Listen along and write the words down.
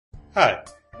Hi,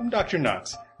 I'm Dr.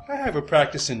 Knox. I have a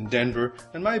practice in Denver,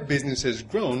 and my business has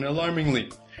grown alarmingly.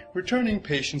 Returning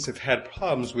patients have had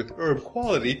problems with herb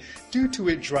quality due to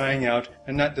it drying out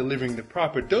and not delivering the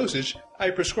proper dosage I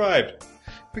prescribed.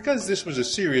 Because this was a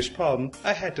serious problem,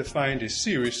 I had to find a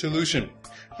serious solution.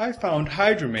 I found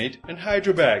Hydromate and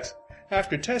hydrobags.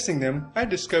 After testing them, I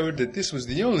discovered that this was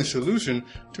the only solution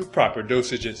to proper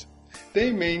dosages.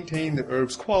 They maintained the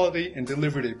herb's quality and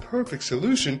delivered a perfect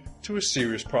solution to a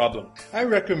serious problem. I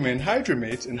recommend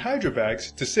Hydromates and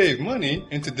hydrobags to save money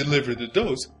and to deliver the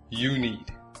dose you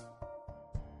need.